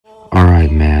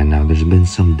Alright, man, now there's been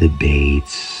some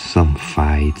debates, some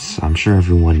fights. I'm sure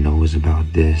everyone knows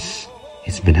about this.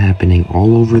 It's been happening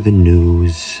all over the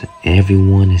news.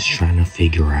 Everyone is trying to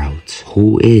figure out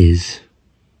who is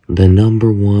the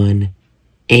 #1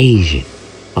 Asian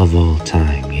of all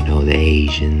time. You know, the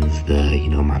Asians,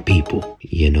 my people.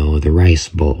 You know, the rice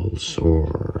balls,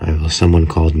 or someone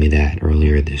called me that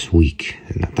earlier this week,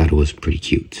 and I thought it was pretty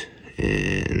cute.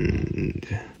 And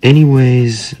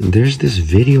anyways, there's this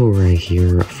video right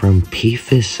here from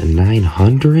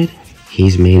PFIS900.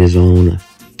 He's made his own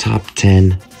top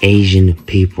 10 Asian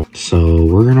people. So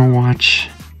we're gonna watch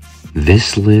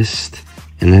this list,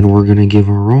 and then we're gonna give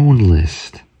our own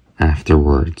list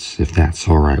afterwards, if that's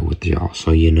all right with y'all.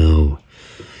 So here we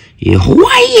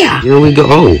go.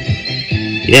 Oh,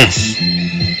 yes.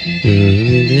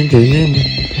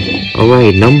 All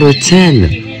right, number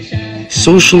 10.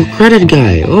 Social credit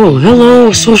guy. Oh,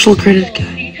 hello, social credit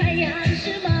guy.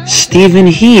 Stephen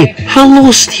He.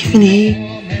 Hello, Stephen He.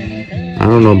 I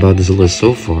don't know about this list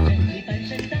so far.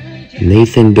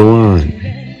 Nathan Dewan.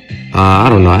 I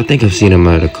don't know. I think I've seen him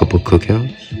at a couple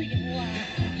cookouts.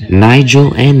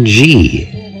 Nigel NG.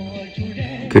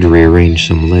 Could rearrange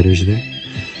some letters there.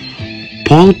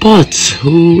 Pol Pot.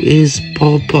 Who is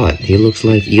Pol Pot? He looks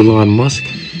like Elon Musk.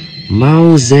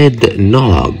 Mao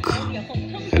Zedong.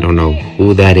 I don't know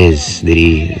who that is. Did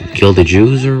he kill the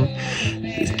Jews or?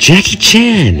 Jackie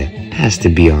Chan has to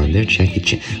be on there. Jackie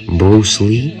Chan. Bruce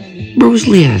Lee. Bruce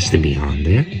Lee has to be on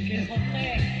there.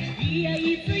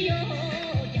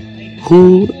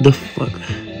 Who the fuck?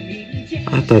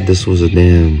 I thought this was a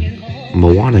damn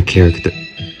Moana character.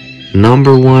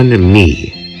 #1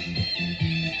 me.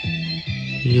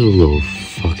 You little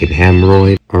fucking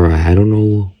hemorrhoid. Alright, I don't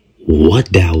know what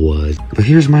that was, but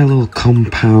here's my little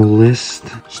compound list,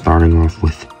 starting off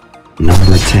with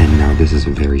number 10. Now this is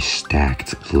a very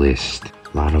stacked list.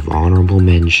 A lot of honorable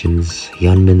mentions.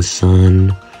 Hyunmin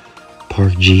Sun,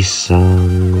 Park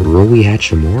Ji-sung, Rui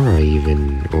Hachimura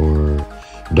even, or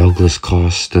Douglas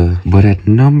Costa. But at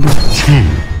number 10,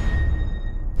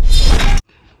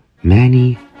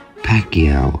 Manny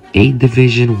Pacquiao, 8th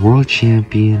Division World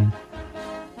Champion,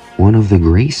 one of the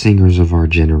great singers of our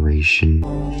generation.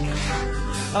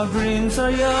 Our dreams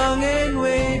are young and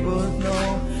we both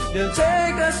know they'll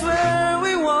take us where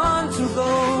we want to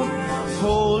go.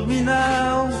 Hold me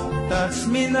now, touch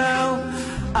me now,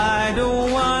 I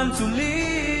don't want to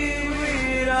live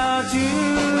without you.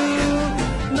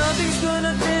 Nothing's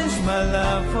gonna change my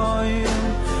love for you.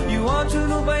 You ought to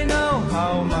know by now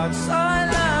how much I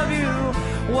love you.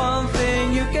 One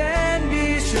thing you can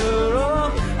be sure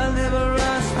of, I'll never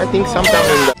ask. I think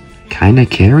sometime Kinda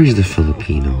carries the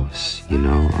Filipinos, you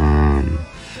know.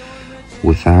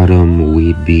 Without him,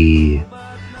 we'd be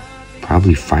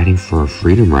probably fighting for our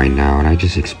freedom right now, and I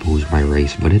just exposed my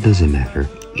race, but it doesn't matter.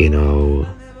 You know,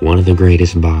 one of the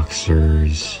greatest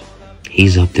boxers.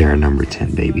 He's up there at number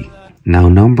 10, baby. Now,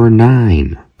 number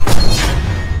 9.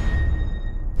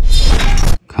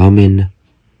 Coming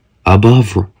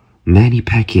above Manny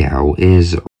Pacquiao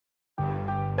is...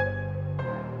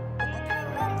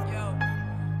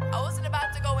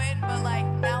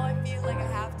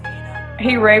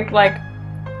 He raped like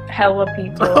hella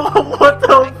people. What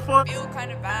the fuck? I feel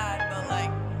kind of bad, but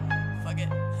like, fuck it.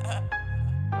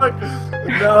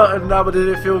 No, but did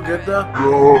it feel good though?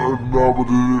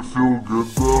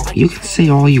 You can say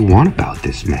all you want about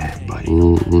this man, but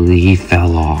he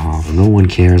fell off. No one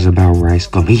cares about Rice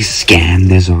Gum. He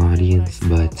scammed his audience,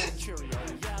 but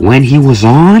when he was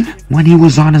on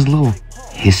his little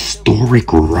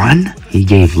historic run, he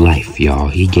gave life, y'all.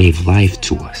 He gave life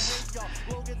to us.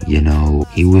 You know,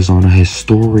 he was on a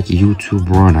historic YouTube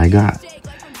run. I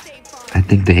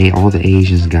think all the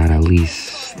Asians got at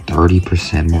least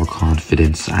 30% more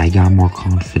confidence. I got more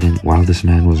confident while this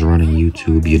man was running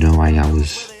YouTube. You know, I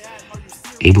was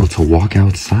able to walk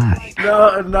outside.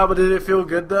 No, but did it feel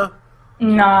good though?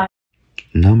 Nah.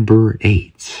 Number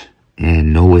 8.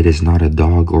 And no, it is not a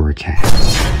dog or a cat.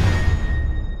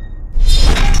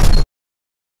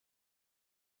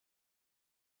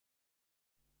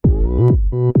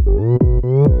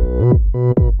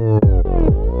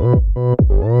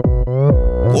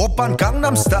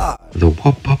 The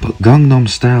Wop Up Gangnam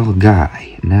Style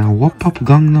guy. Now, Wop Up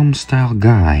Gangnam Style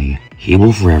guy, he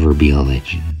will forever be a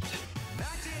legend.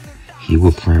 He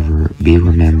will forever be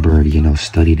remembered, you know,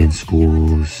 studied in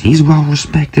schools. He's well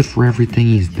respected for everything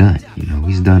he's done. You know,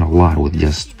 he's done a lot with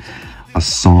just a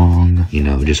song, you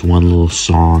know, just one little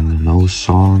song. No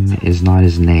song is not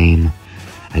his name.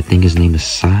 I think his name is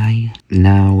Psy.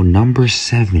 Now, number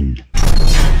 7.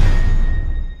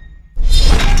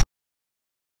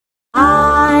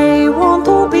 I want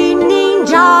to be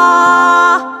ninja.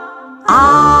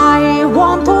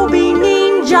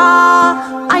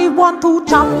 want to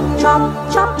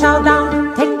chop chow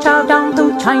down, take chow down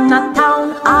to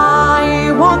Chinatown.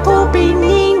 I want to be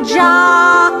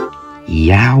ninja.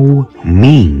 Yao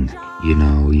Ming. You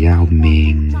know, Yao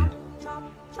Ming.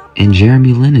 And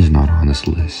Jeremy Lin is not on this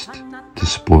list. To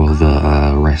spoil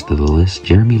the rest of the list,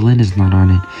 Jeremy Lin is not on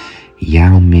it.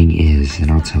 Yao Ming is, and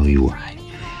I'll tell you why.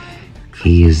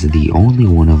 He is the only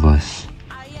one of us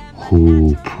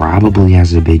who probably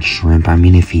has a big shrimp. I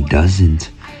mean, if he doesn't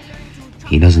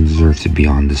deserve to be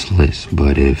on this list.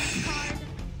 But if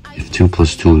 2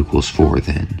 + 2 = 4,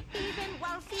 then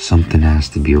something has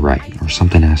to be right, or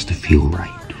something has to feel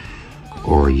right.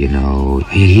 Or, you know,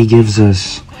 he gives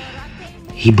us,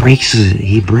 he breaks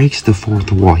the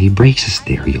fourth wall. He breaks a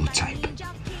stereotype.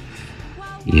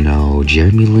 You know,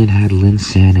 Jeremy Lin had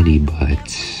Linsanity,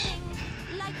 but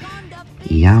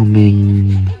Yao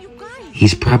Ming,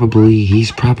 he's probably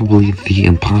the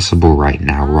impossible right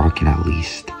now, rocking at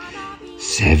least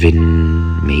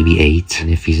 7, maybe 8. And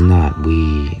if he's not,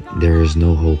 there is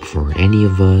no hope for any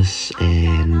of us,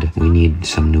 and we need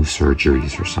some new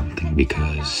surgeries or something,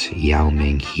 because Yao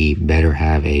Ming, he better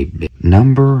have a big...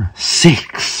 Number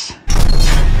 6.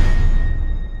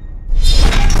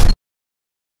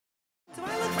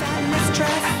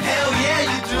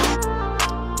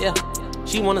 Yeah,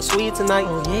 she want a sweet tonight.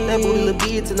 That booty look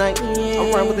big tonight.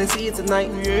 I'm right with that seed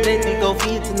tonight. Let me go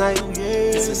feed tonight.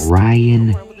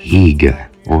 Ryan Higa,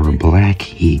 or Black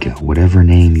Higa, whatever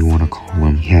name you want to call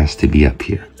him, he has to be up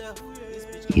here.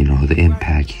 You know, the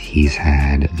impact he's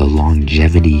had, the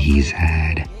longevity he's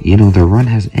had. You know, the run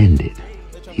has ended.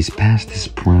 He's past his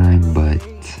prime, but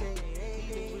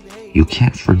you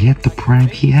can't forget the prime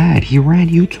he had. He ran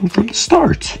YouTube from the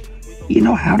start. You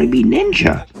know how to be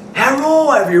ninja.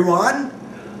 Hello everyone,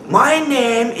 my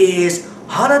name is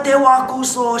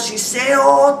Hanadewakuso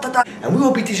Shiseo Tata, and we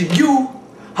will be teaching you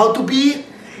how to be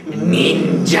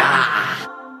ninja.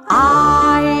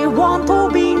 I want to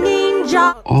be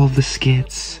ninja. All the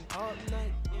skits,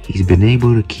 he's been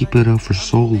able to keep it up for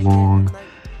so long.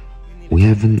 We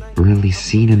haven't really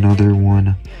seen another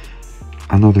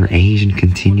Asian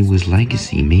continue his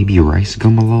legacy. Maybe Rice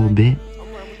Gum a little bit.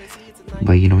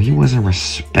 But, you know, he wasn't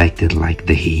respected like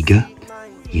the Higa.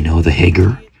 You know, the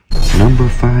Higger. Number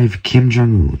 5, Kim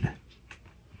Jong-un.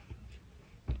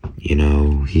 You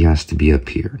know, he has to be up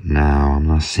here. Now, I'm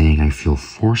not saying I feel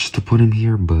forced to put him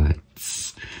here, but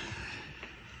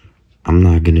I'm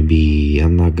not gonna be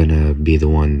the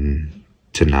one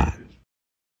to not.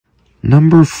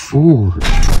 Number 4.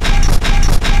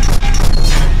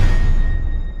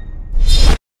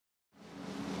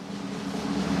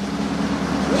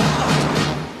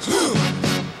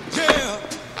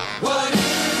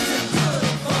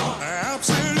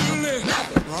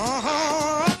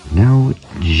 Now,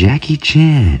 Jackie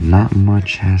Chan. Not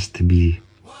much has to be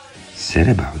said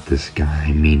about this guy.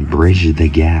 I mean, bridge the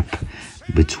gap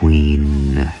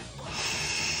between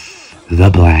the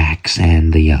blacks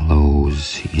and the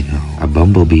yellows, you know. A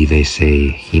bumblebee, they say.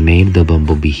 He made the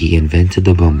bumblebee, he invented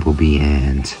the bumblebee,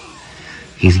 and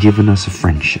he's given us a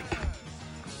friendship.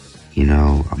 You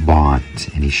know, a bond,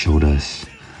 and he showed us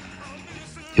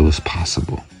it was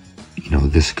possible. You know,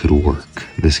 this could work.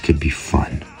 This could be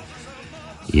fun.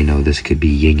 You know, this could be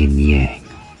yin and yang.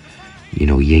 You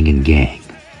know, yin and gang.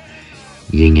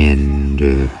 Yin and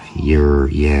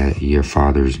your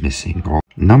father's missing.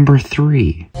 Number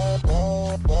 3.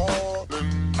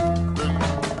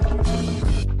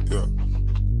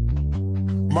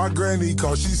 My granny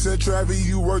called, she said, Travis,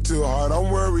 you work too hard.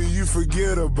 I'm worried you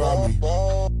forget about me.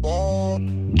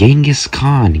 Genghis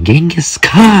Khan. Genghis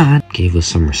Khan gave us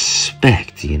some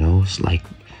respect, you know. It's like,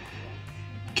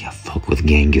 can't fuck with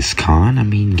Genghis Khan. I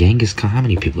mean, Genghis Khan, how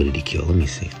many people did he kill? Let me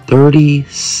see.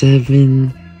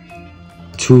 37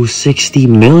 to 60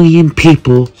 million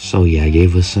people. So yeah,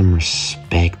 gave us some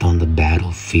respect on the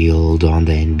battlefield, on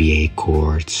the NBA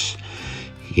courts.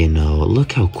 You know,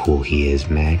 look how cool he is,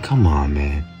 man. Come on,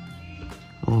 man.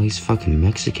 Oh, he's fucking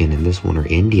Mexican in this one, or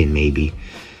Indian maybe.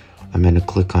 I'm gonna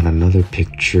click on another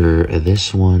picture of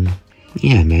this one.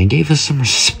 Yeah, man, gave us some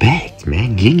respect,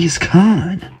 man. Genghis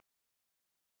Khan.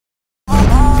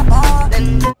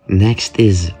 Next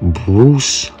is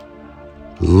Bruce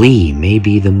Lee,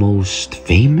 maybe the most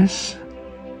famous?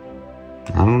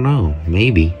 I don't know,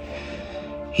 maybe.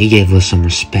 He gave us some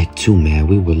respect too, man.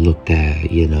 We were looked at,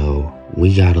 you know,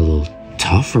 we got a little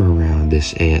tougher around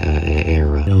this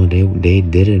era. You know, they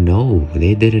didn't know.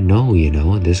 They didn't know, you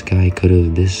know. This guy could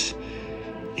have, this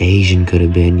Asian could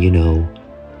have been, you know,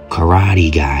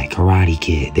 karate guy, karate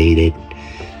kid. They did.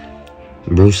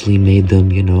 Bruce Lee made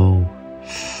them, you know,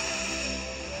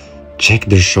 Check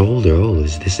the shoulder. Oh,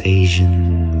 is this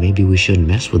Asian? Maybe we shouldn't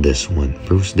mess with this one.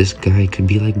 This guy could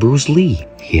be like Bruce Lee.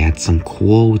 He had some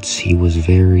quotes. He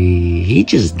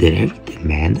just did everything,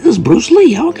 man. This is Bruce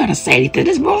Lee. I don't gotta say anything.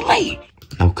 This is Bruce Lee.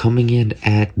 Now coming in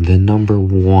at the number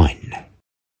 1.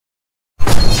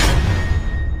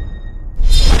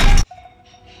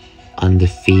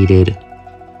 Undefeated,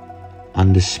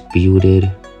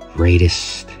 undisputed,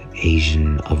 greatest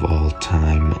Asian of all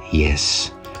time.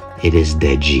 Yes. It is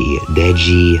Deji.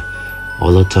 Deji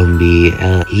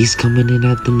Olatunbi. He's coming in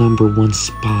at the number 1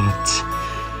 spot.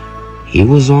 He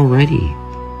was already,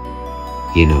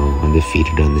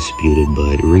 undefeated, undisputed,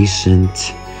 but recent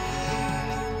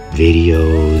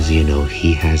videos,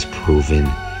 he has proven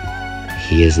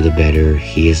he is the better,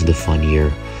 he is the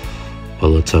funnier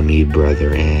Olatunbi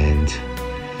brother, and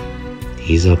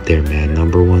he's up there, man.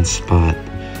 Number 1 spot.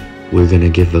 We're gonna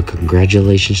give a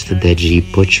congratulations to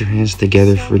Deji. Put your hands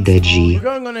together for Deji. We're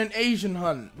going on an Asian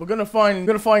hunt. We're gonna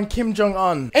find Kim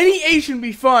Jong-un. Any Asian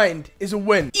we find is a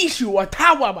win. Ishu wa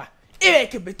tawa ba. Ebe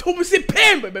ke be tobu se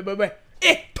pen be.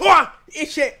 Eh, toa.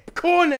 Ishe corner.